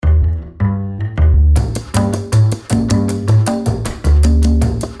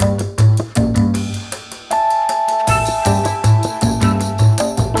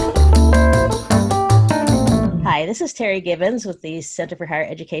Terry Gibbons with the Center for Higher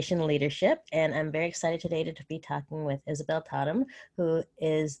Education and Leadership, and I'm very excited today to be talking with Isabel Tatum, who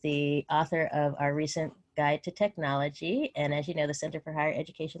is the author of our recent Guide to Technology. And as you know, the Center for Higher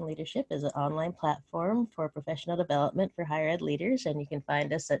Education and Leadership is an online platform for professional development for higher ed leaders, and you can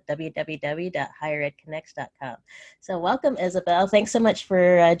find us at www.higheredconnects.com. So welcome, Isabel. Thanks so much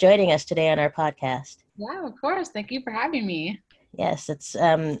for joining us today on our podcast. Yeah, of course. Thank you for having me. Yes, it's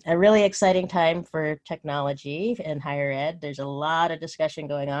a really exciting time for technology and higher ed. There's a lot of discussion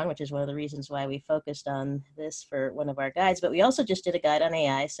going on, which is one of the reasons why we focused on this for one of our guides. But we also just did a guide on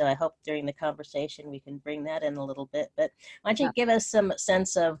AI, so I hope during the conversation we can bring that in a little bit. But why don't you give us some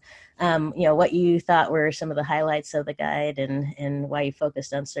sense of, what you thought were some of the highlights of the guide and why you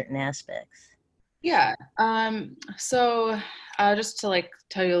focused on certain aspects? Yeah. So just to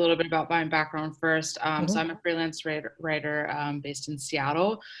tell you a little bit about my background first. So I'm a freelance writer based in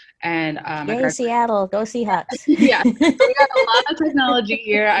Seattle, and Yay, Seattle, go Seahawks. Yeah, so we got a lot of technology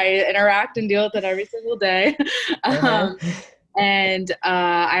here. I interact and deal with it every single day. And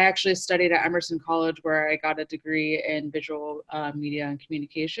I actually studied at Emerson College, where I got a degree in visual media and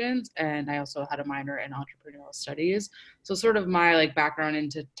communications, and I also had a minor in entrepreneurial studies. So sort of my background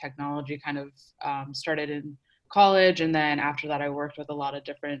into technology kind of started in college, and then after that I worked with a lot of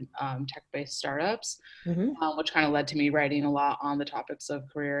different tech-based startups, which kind of led to me writing a lot on the topics of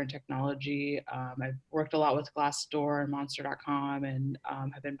career and technology. I've worked a lot with Glassdoor and Monster.com, and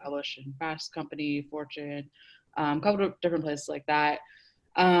have been published in Fast Company, Fortune, a couple of different places like that.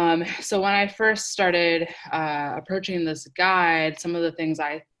 So when I first started approaching this guide, some of the things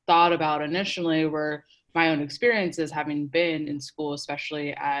I thought about initially were my own experiences having been in school,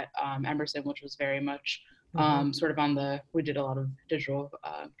 especially at Emerson, which was very much sort of we did a lot of digital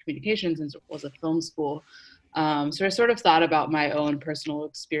communications and it was a film school. So I sort of thought about my own personal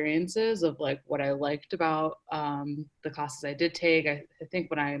experiences of what I liked about the classes I did take. I think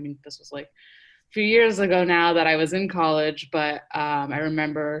this was few years ago now that I was in college, but I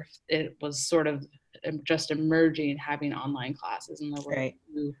remember it was sort of just emerging, having online classes, and there were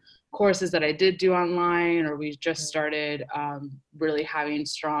courses that I did do online, or we just started really having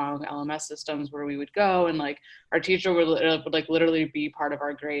strong LMS systems where we would go and our teacher would literally be part of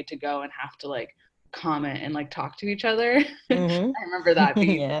our grade to go and have to comment and talk to each other. I remember that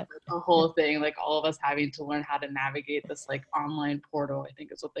being a whole thing, all of us having to learn how to navigate this online portal, I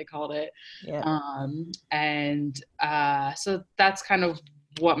think is what they called it. So that's kind of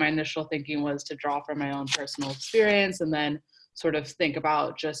what my initial thinking was, to draw from my own personal experience and then sort of think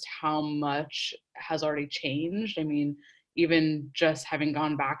about just how much has already changed. I mean, even just having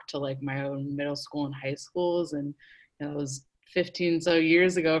gone back to my own middle school and high schools, and it was 15 so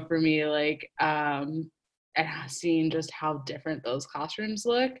years ago for me, and seeing just how different those classrooms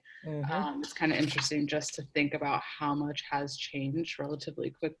look. It's kind of interesting just to think about how much has changed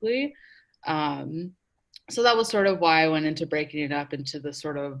relatively quickly. So that was sort of why I went into breaking it up into the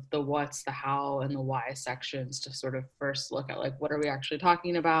sort of the what's, the how, and the why sections, to sort of first look at what are we actually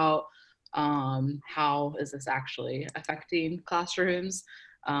talking about? How is this actually affecting classrooms?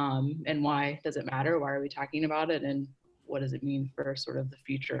 And why does it matter? Why are we talking about it? And what does it mean for sort of the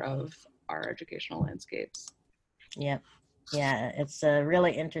future of our educational landscapes? Yeah, it's a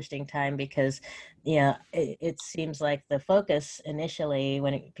really interesting time because, it seems like the focus initially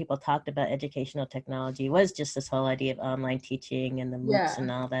when people talked about educational technology was just this whole idea of online teaching and the MOOCs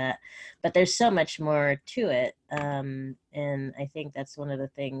and all that. But there's so much more to it. And I think that's one of the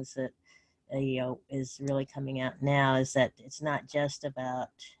things that, is really coming out now, is that it's not just about,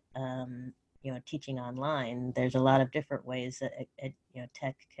 teaching online. There's a lot of different ways that,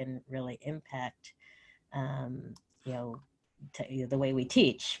 tech can really impact, the way we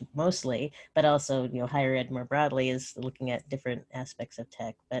teach mostly, but also, higher ed more broadly is looking at different aspects of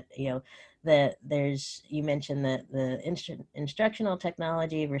tech. But, you mentioned that the instructional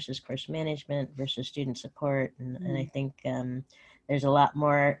technology versus course management versus student support. And I think there's a lot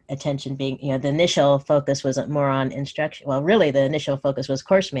more attention being, the initial focus was more on instruction. Well, really the initial focus was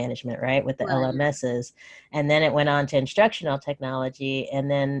course management, right? With the LMSs. And then it went on to instructional technology. And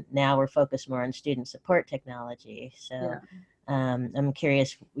then now we're focused more on student support technology. So I'm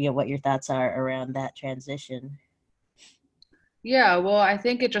curious, what your thoughts are around that transition. Yeah, well, I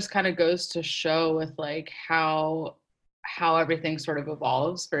think it just kind of goes to show with how everything sort of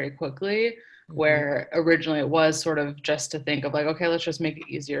evolves very quickly, where originally it was sort of just to think of okay, let's just make it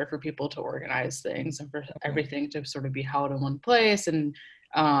easier for people to organize things and for everything to sort of be held in one place. And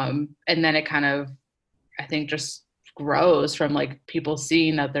then it kind of, I think, just grows from people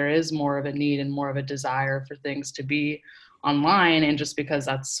seeing that there is more of a need and more of a desire for things to be online. And just because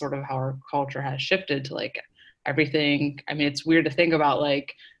that's sort of how our culture has shifted to everything. I mean, it's weird to think about,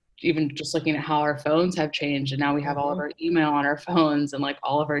 like, even just looking at how our phones have changed, and now we have all of Hmm. our email on our phones and like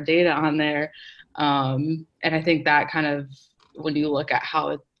all of our data on there. And I think that kind of, when you look at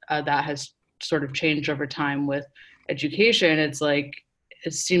how that has sort of changed over time with education, it's like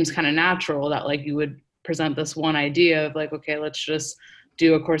it seems kind of natural that like you would present this one idea of like, okay, let's just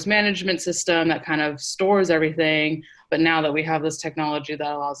do a course management system that kind of stores everything. But now that we have this technology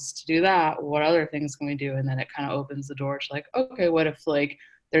that allows us to do that, what other things can we do? And then it kind of opens the door to like, okay, what if like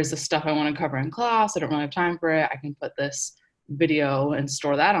there's this stuff I want to cover in class, I don't really have time for it, I can put this video and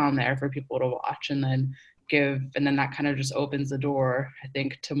store that on there for people to watch, and then and then that kind of just opens the door, I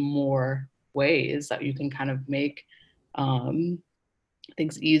think, to more ways that you can kind of make um,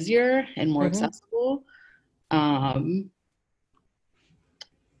 things easier and more Hmm. accessible. Um,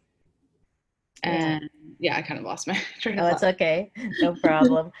 Yeah. and yeah, I kind of lost my train of Oh, it's thought. okay. No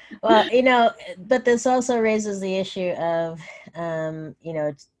problem. Well, but this also raises the issue of,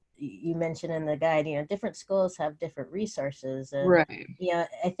 you mentioned in the guide, different schools have different resources. And, Right.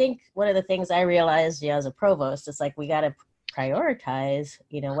 I think one of the things I realized, as a provost, it's like we got to prioritize,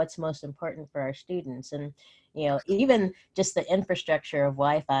 what's most important for our students. And, even just the infrastructure of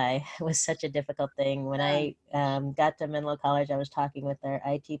Wi-Fi was such a difficult thing. When Yeah. I got to Menlo College, I was talking with their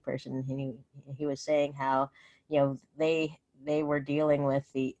IT person, and he was saying how they were dealing with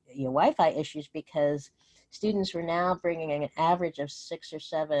the Wi-Fi issues because students were now bringing an average of 6 or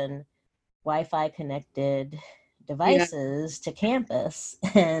 7 Wi-Fi connected Yeah. devices to campus.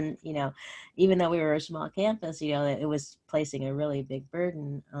 And even though we were a small campus, it was placing a really big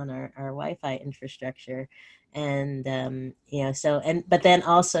burden on our Wi-Fi infrastructure. And but then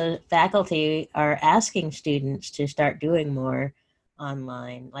also faculty are asking students to start doing more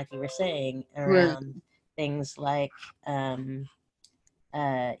online, like you were saying, Right. around things like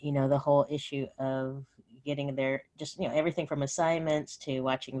the whole issue of getting their just everything from assignments to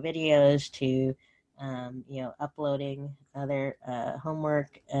watching videos to uploading other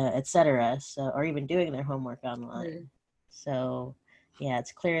homework, etc. So, or even doing their homework online. Right. So yeah,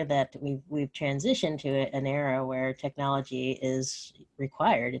 it's clear that we've transitioned to an era where technology is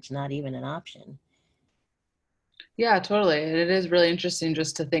required. It's not even an option. Yeah, totally. And it is really interesting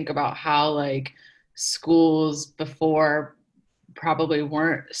just to think about how like schools before probably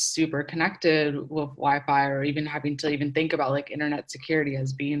weren't super connected with Wi-Fi, or even having to even think about like internet security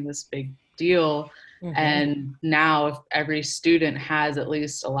as being this big deal. Mm-hmm. And now if every student has at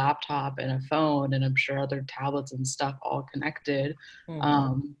least a laptop and a phone, and I'm sure other tablets and stuff all connected,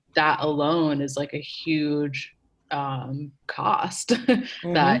 Mm-hmm. that alone is like a huge cost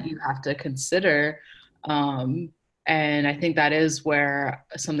Mm-hmm. that you have to consider. Um, and I think that is where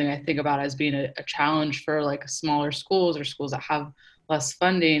something I think about as being a challenge for like smaller schools or schools that have less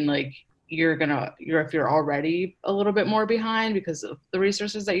funding. Like if you're already a little bit more behind because of the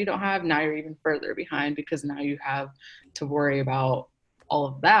resources that you don't have, now you're even further behind because now you have to worry about all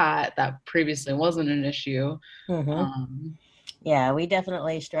of that previously wasn't an issue. Mm-hmm. um, Yeah, we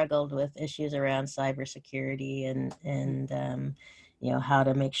definitely struggled with issues around cybersecurity and how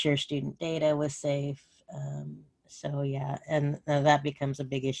to make sure student data was safe. So yeah, and that becomes a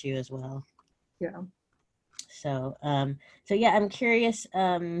big issue as well. yeah. So yeah, I'm curious,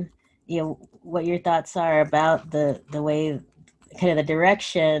 what your thoughts are about the way, kind of the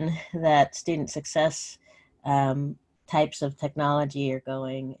direction that student success um, types of technology are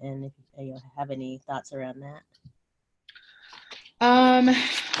going, and if you have any thoughts around that.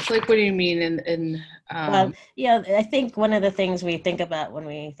 Like what do you mean in Well, yeah, I think one of the things we think about when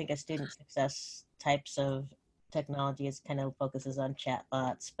we think of student success types of technology is kind of focuses on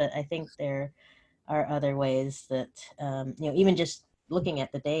chatbots, but I think there are other ways that, even just looking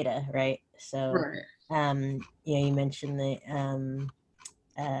at the data, right? So, right. you mentioned the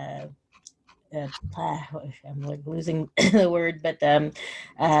uh, I'm like losing the word, but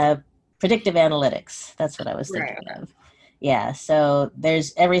uh, predictive analytics. That's what I was Right. thinking of. Yeah, so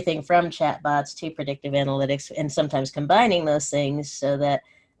there's everything from chatbots to predictive analytics, and sometimes combining those things so that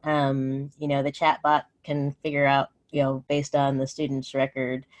the chatbot can figure out, based on the student's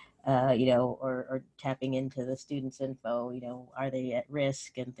record, or tapping into the student's info, are they at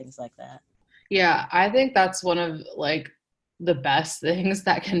risk and things like that. Yeah, I think that's one of like the best things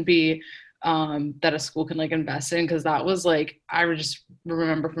that can be that a school can like invest in, because that was like I would just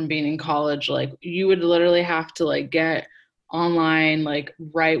remember from being in college, like you would literally have to like get online like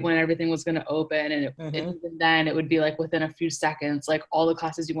right when everything was going to open, and Mm-hmm. even then it would be like within a few seconds like all the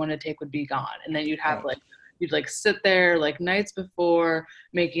classes you wanted to take would be gone, and then Right. you'd like sit there like nights before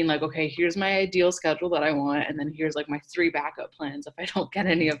making like, okay, here's my ideal schedule that I want, and then here's like my 3 backup plans if I don't get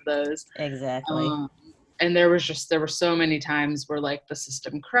any of those. Exactly. um, and there were so many times where like the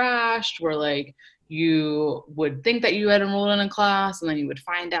system crashed, where like you would think that you had enrolled in a class and then you would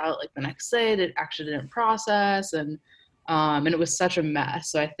find out like the next day that it actually didn't process, and it was such a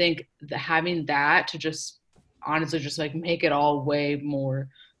mess. So I think that having that to just honestly just like make it all way more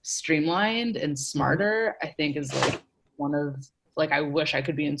streamlined and smarter, I think is like one of like, I wish I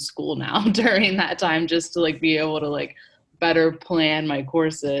could be in school now during that time just to like be able to like better plan my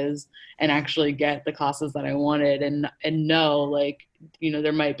courses and actually get the classes that I wanted, and know like, you know,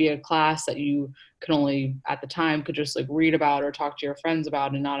 there might be a class that you could only at the time could just like read about or talk to your friends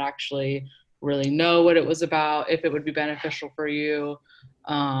about and not actually really know what it was about, if it would be beneficial for you.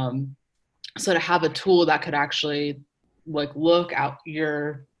 So to have a tool that could actually like look at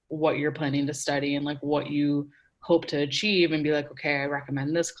your what you're planning to study and like what you hope to achieve and be like, okay, I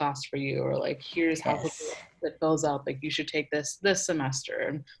recommend this class for you, or like here's how quickly Yes. it fills out, like you should take this semester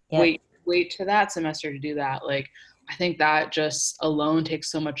and Yep. wait to that semester to do that. Like I think that just alone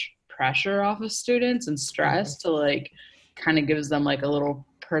takes so much pressure off of students and Mhm. stress to like kind of gives them like a little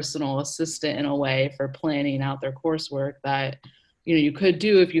personal assistant in a way for planning out their coursework that, you know, you could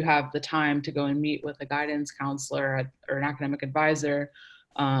do if you have the time to go and meet with a guidance counselor or an academic advisor.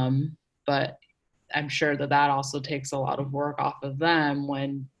 But I'm sure that that also takes a lot of work off of them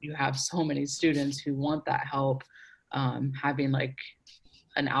when you have so many students who want that help. Having like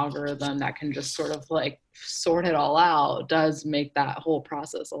an algorithm that can just sort of like sort it all out does make that whole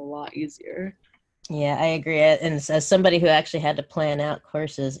process a lot easier. Yeah, I agree. And as somebody who actually had to plan out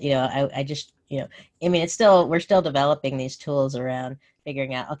courses, I just, I mean, we're still developing these tools around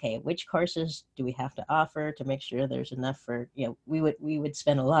figuring out, okay, which courses do we have to offer to make sure there's enough for, we would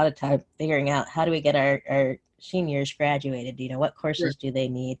spend a lot of time figuring out how do we get our seniors graduated, what Sure. courses do they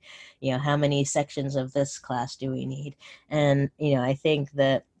need, how many sections of this class do we need? And, I think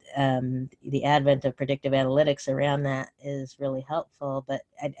that the advent of predictive analytics around that is really helpful, but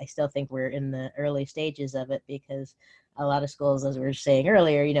I still think we're in the early stages of it because a lot of schools, as we were saying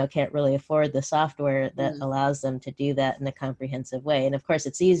earlier, can't really afford the software that Mm. allows them to do that in a comprehensive way. And of course,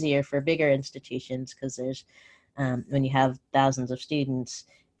 it's easier for bigger institutions because there's when you have thousands of students,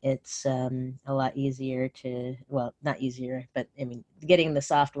 it's a lot easier to, well, not easier, but I mean, getting the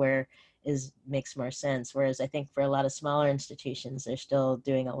software makes more sense. Whereas I think for a lot of smaller institutions, they're still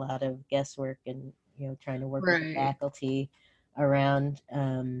doing a lot of guesswork and trying to work with the Right. faculty around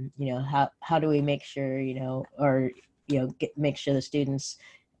how do we make sure or make sure the students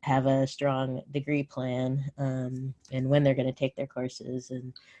have a strong degree plan, and when they're going to take their courses,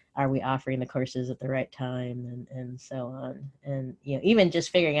 and are we offering the courses at the right time, and so on. And even just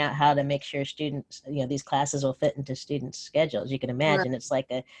figuring out how to make sure students, these classes will fit into students schedules. You can Right. imagine it's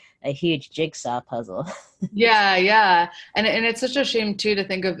like a huge jigsaw puzzle. Yeah, yeah. And it's such a shame too to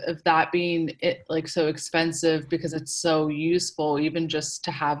think of that being it like so expensive because it's so useful even just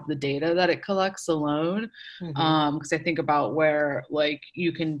to have the data that it collects alone. Hmm. Because I think about where like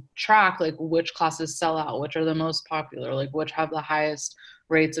you can track like which classes sell out, which are the most popular, like which have the highest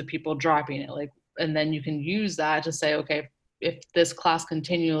rates of people dropping it, like, and then you can use that to say, okay, if this class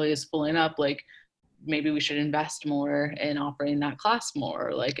continually is filling up, like maybe we should invest more in offering that class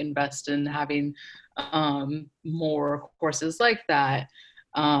more, like invest in having more courses like that.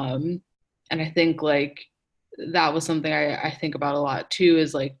 Um, and I think like that was something I think about a lot too,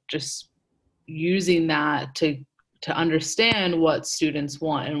 is like just using that to understand what students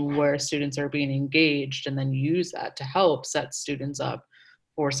want and where students are being engaged, and then use that to help set students up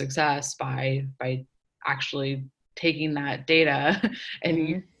for success by actually taking that data and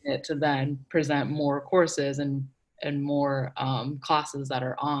using Hmm. it to then present more courses and more classes that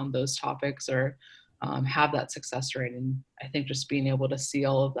are on those topics, or have that success rate. And I think just being able to see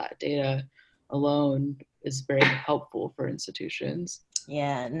all of that data alone is very helpful for institutions.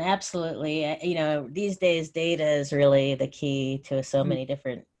 Yeah, and absolutely. These days, data is really the key to so many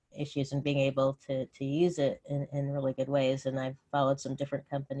different issues, and being able to use it in really good ways. And I've followed some different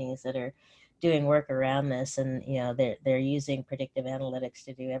companies that are doing work around this, and they're using predictive analytics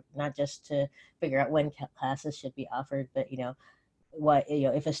to do not just to figure out when classes should be offered, but what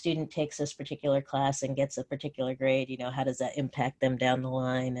if a student takes this particular class and gets a particular grade, how does that impact them down the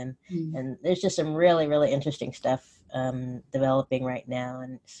line? and Mm. and there's just some really really interesting stuff developing right now,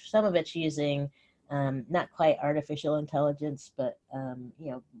 and some of it's using not quite artificial intelligence, but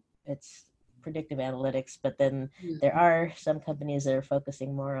it's predictive analytics. But then there Mm. are some companies that are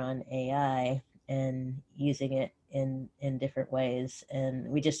focusing more on AI and using it in different ways. And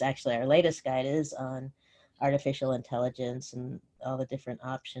we just actually, our latest guide is on artificial intelligence and all the different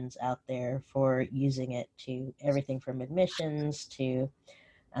options out there for using it, to everything from admissions to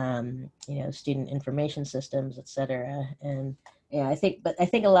student information systems, et cetera. And yeah, I think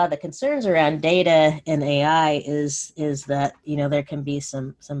a lot of the concerns around data and AI is that, there can be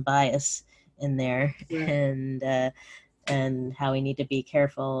some bias in there, Right. and how we need to be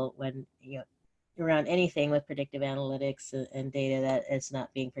careful when, around anything with predictive analytics and data, that it's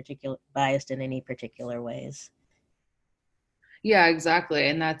not being particular biased in any particular ways. Yeah, exactly.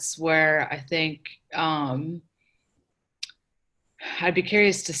 And that's where I think I'd be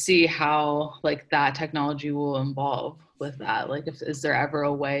curious to see how like that technology will evolve with that. Like, if is there ever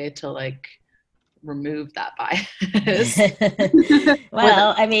a way to like remove that bias? With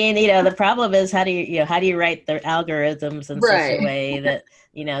Well, I mean, the problem is, how do you write the algorithms in such a right. way that,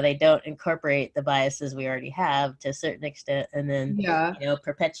 they don't incorporate the biases we already have to a certain extent, and then, Yeah.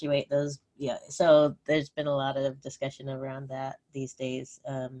 perpetuate those. Yeah. So there's been a lot of discussion around that these days.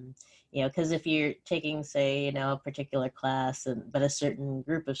 Because if you're taking, say, a particular class, but a certain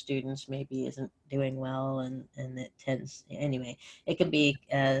group of students maybe isn't doing well, and it tends, anyway, it can be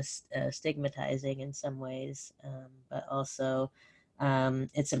stigmatizing in some ways, but also,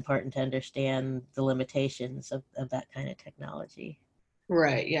 it's important to understand the limitations of that kind of technology.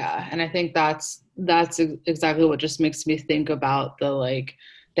 Right, yeah. And I think exactly what just makes me think about the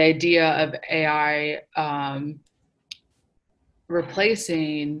idea of AI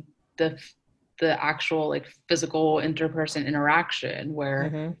replacing the actual like physical interperson interaction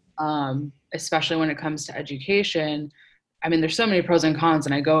where Mm-hmm. especially when it comes to education. I mean, there's so many pros and cons,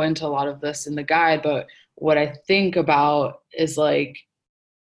 and I go into a lot of this in the guide, but what I think about is like,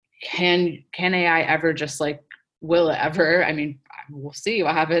 can AI ever just like, will it ever? I mean, we'll see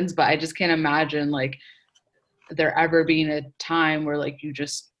what happens, but I just can't imagine like there ever being a time where like you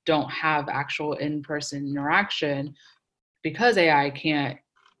just don't have actual in-person interaction because AI can't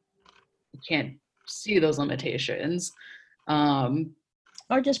see those limitations. Um,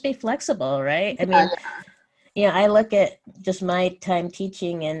 Or just be flexible, right? I yeah, mean, I look at just my time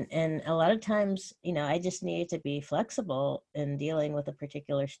teaching, and a lot of times, I just needed to be flexible in dealing with a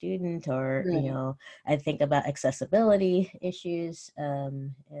particular student, or, right, I think about accessibility issues,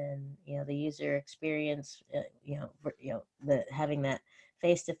 and, the user experience, the having that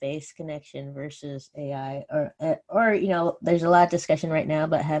face-to-face connection versus AI, or, there's a lot of discussion right now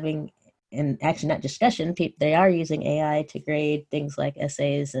about having, and actually not discussion, they are using AI to grade things like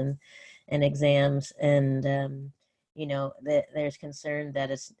essays and exams, and, there's concern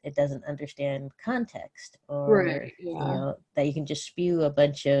that it doesn't understand context, or, right, yeah, that you can just spew a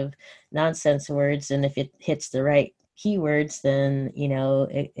bunch of nonsense words, and if it hits the right keywords, then,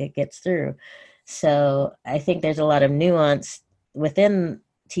 it gets through. So I think there's a lot of nuance within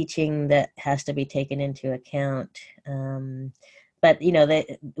teaching that has to be taken into account. But,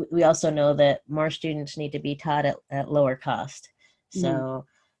 we also know that more students need to be taught at lower cost. mhm, So,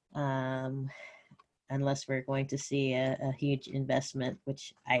 um, unless we're going to see a huge investment,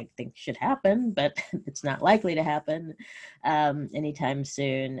 which I think should happen, but it's not likely to happen anytime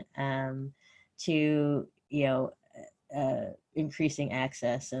soon, to, increasing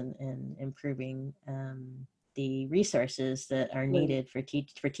access, and improving the resources that are right. needed for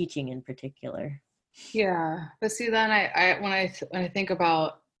teaching in particular. Yeah. But see, then when I think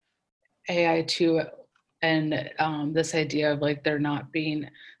about AI too, and this idea of like there not being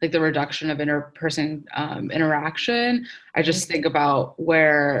like the reduction of interperson interaction, I Mm-hmm. just think about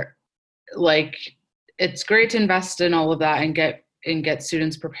where like it's great to invest in all of that and get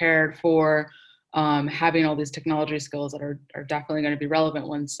students prepared for having all these technology skills that are definitely going to be relevant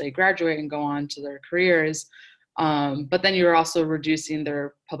once they graduate and go on to their careers. But then you're also reducing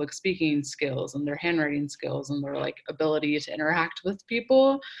their public speaking skills and their handwriting skills and their like ability to interact with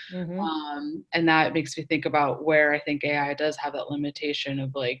people. Mm-hmm. And that makes me think about where I think AI does have that limitation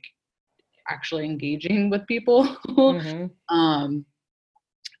of like actually engaging with people. Mm-hmm. um,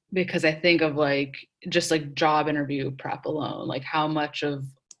 because I think of like just like job interview prep alone, like how much of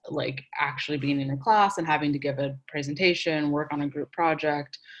like actually being in a class and having to give a presentation, work on a group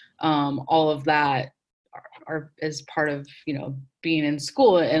project, all of that is part of being in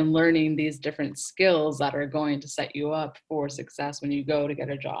school and learning these different skills that are going to set you up for success when you go to get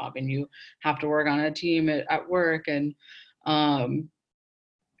a job and you have to work on a team at work. And um,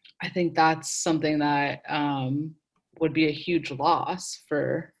 I think that's something that would be a huge loss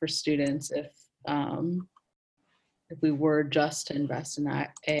for students if we were just to invest in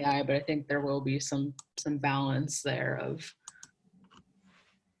that AI. But I think there will be some balance there of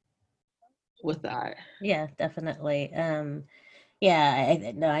with that. Yeah, definitely.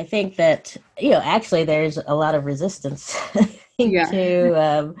 Yeah, no, I think that, actually there's a lot of resistance Yeah.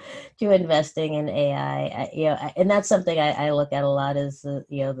 to investing in AI. And that's something I look at a lot is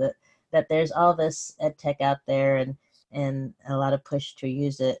that there's all this ed tech out there and a lot of push to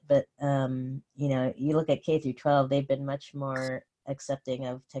use it. But you look at K through 12, they've been much more accepting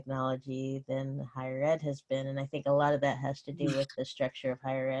of technology than higher ed has been, and I think a lot of that has to do with the structure of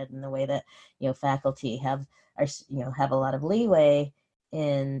higher ed and the way that faculty have a lot of leeway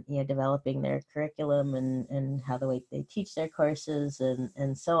in developing their curriculum and how the way they teach their courses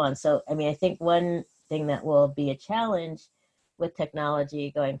and so on. So I mean, I think one thing that will be a challenge with technology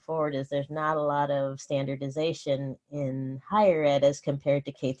going forward is there's not a lot of standardization in higher ed as compared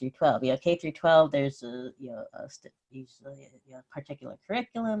to K through 12. K through 12, there's usually a particular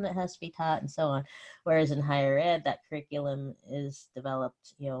curriculum that has to be taught and so on. Whereas in higher ed, that curriculum is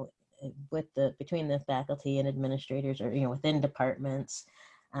developed, between the faculty and administrators, or within departments.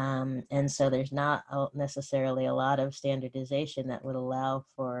 And so there's not necessarily a lot of standardization that would allow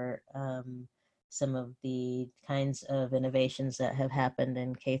for some of the kinds of innovations that have happened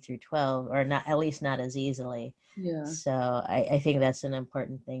in K through 12, or not, at least not as easily. Yeah. So I think that's an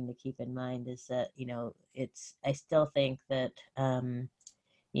important thing to keep in mind, is that, I still think that,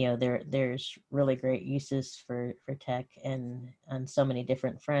 there's really great uses for tech and on so many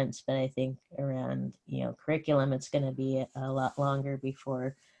different fronts, but I think around, curriculum, it's going to be a lot longer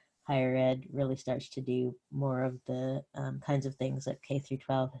before higher ed really starts to do more of the kinds of things that K through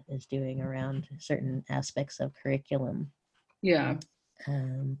 12 is doing around certain aspects of curriculum. Yeah.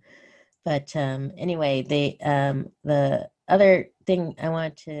 But anyway, the other thing I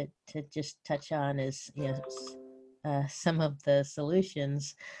want to just touch on is some of the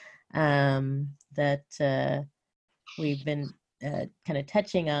solutions that we've been kind of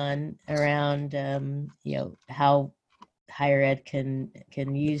touching on around how higher ed can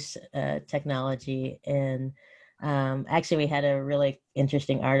use technology. And actually, we had a really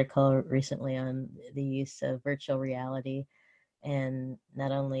interesting article recently on the use of virtual reality, and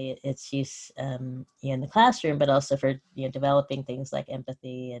not only its use in the classroom, but also for developing things like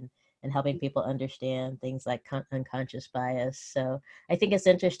empathy and helping people understand things like unconscious bias. So I think it's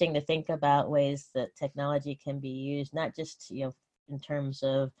interesting to think about ways that technology can be used, not just in terms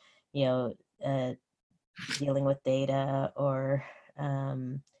of dealing with data or uh,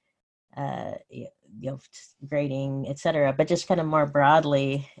 grading, etc., but just kind of more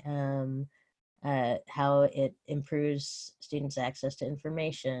broadly. How it improves students' access to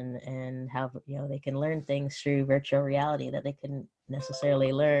information, and how they can learn things through virtual reality that they couldn't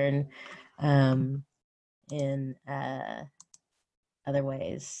necessarily learn in other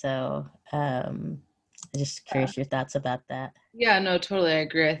ways. So I'm just curious your thoughts about that. Yeah, no, totally. I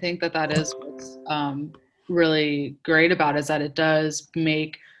agree. I think that is what's really great about it, is that it does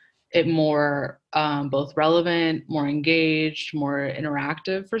make it more both relevant, more engaged, more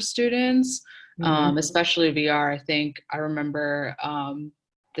interactive for students, especially VR. I think I remember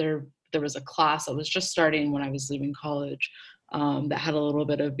there was a class that was just starting when I was leaving college that had a little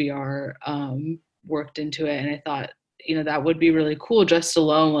bit of VR worked into it, and I thought, that would be really cool, just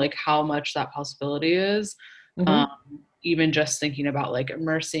alone, like how much that possibility is. Even just thinking about like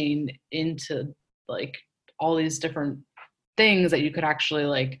immersing into like all these different things that you could actually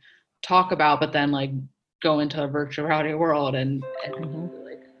like talk about, but then like go into a virtual reality world and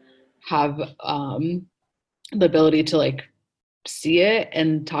like have the ability to like see it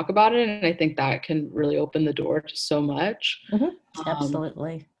and talk about it. And I think that can really open the door to so much.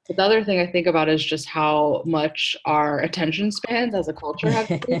 Absolutely. But the other thing I think about is just how much our attention spans as a culture have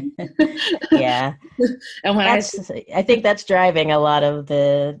changed. Yeah. And when I think that's driving a lot of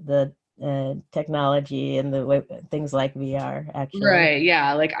the technology and the way things like VR, actually. Right,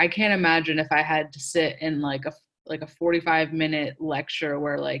 yeah, like I can't imagine if I had to sit in like a 45-minute lecture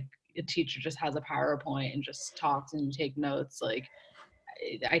where like a teacher just has a PowerPoint and just talks and you take notes. Like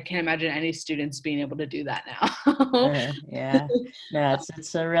I can't imagine any students being able to do that now. Yeah, no,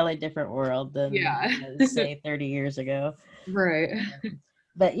 it's a really different world than Yeah. say 30 years ago. Right.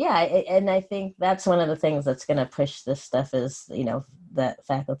 But yeah, and I think that's one of the things that's going to push this stuff is, that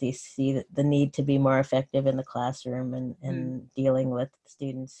faculty see the need to be more effective in the classroom and dealing with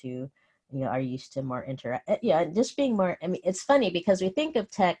students who, are used to more just being more. I mean, it's funny because we think of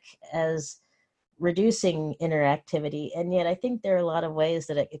tech as reducing interactivity, and yet I think there are a lot of ways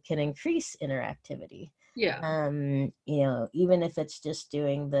that it can increase interactivity. Yeah. Even if it's just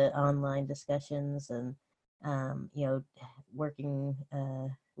doing the online discussions and working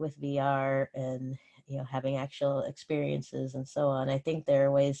with VR and having actual experiences and so on. I think there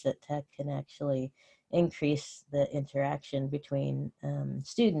are ways that tech can actually increase the interaction between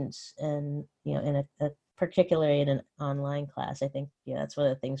students and in a particularly in an online class. I think that's one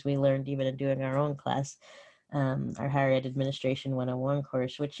of the things we learned even in doing our own class, our Higher Ed Administration 101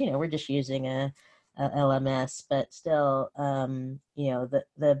 course, which we're just using a LMS, but still, the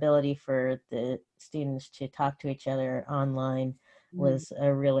ability for the students to talk to each other online was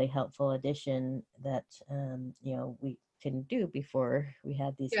a really helpful addition that we couldn't do before we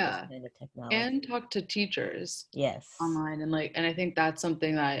had this kind of technology. And talk to teachers yes online, and I think that's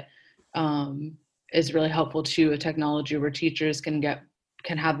something that is really helpful too, with technology, where teachers can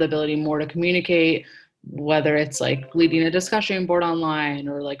have the ability more to communicate, whether it's like leading a discussion board online,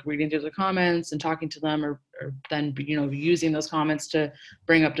 or like reading through the comments and talking to them, or then using those comments to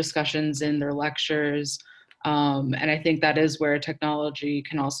bring up discussions in their lectures. And I think that is where technology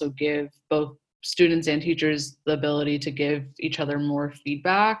can also give both students and teachers the ability to give each other more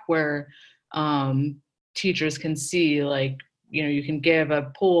feedback, where teachers can see, like, you can give a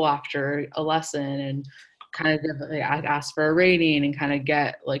poll after a lesson and kind of ask for a rating and kind of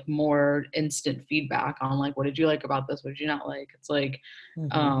get like more instant feedback on like, what did you like about this? What did you not like? It's like,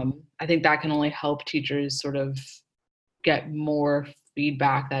 I think that can only help teachers sort of get more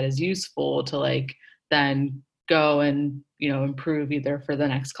feedback that is useful to like then go and improve either for the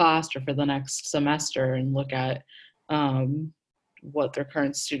next class or for the next semester, and look at what their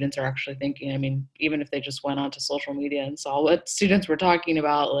current students are actually thinking. I mean, even if they just went onto social media and saw what students were talking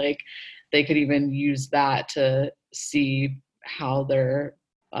about, like they could even use that to see how their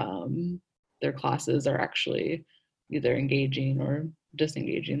classes are actually either engaging or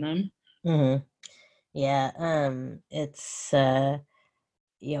disengaging them. Yeah, it's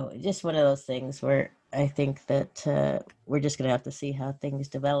just one of those things where I think that we're just going to have to see how things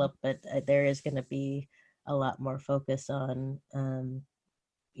develop, but there is going to be a lot more focus on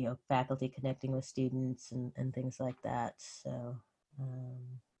faculty connecting with students and things like that. So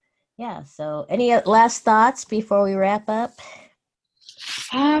so any last thoughts before we wrap up?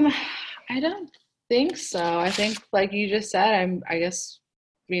 I don't think so. I think, like you just said, I guess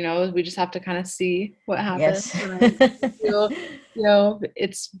we just have to kind of see what happens. Yes.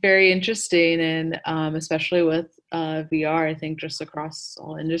 It's very interesting, and especially with VR, I think just across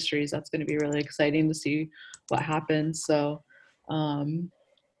all industries, that's going to be really exciting to see what happens. So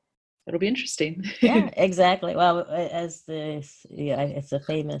it'll be interesting. Yeah, exactly. Well, as it's a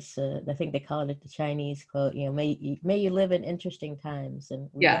famous, I think they call it the Chinese quote, may you live in interesting times. And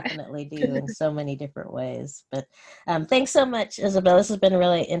we definitely do in so many different ways. But thanks so much, Isabel. This has been a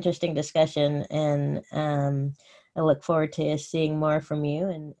really interesting discussion. And I look forward to seeing more from you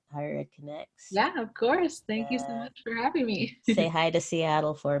and Higher Ed Connects. Yeah, of course. Thank you so much for having me. Say hi to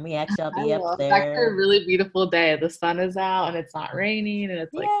Seattle for me. Actually, I'll be up there. It's actually a really beautiful day. The sun is out and it's not raining, and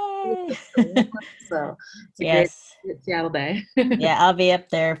it's like, so it's a great Seattle day. Yeah, I'll be up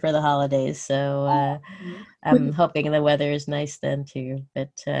there for the holidays. So I'm hoping the weather is nice then too.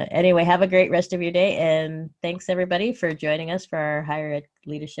 But anyway, have a great rest of your day. And thanks everybody for joining us for our Higher Ed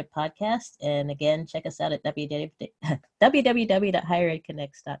Leadership Podcast. And again, check us out at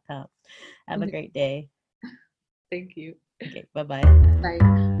www.higheredconnects.com. Have a great day. Thank you. Okay, bye-bye. Bye.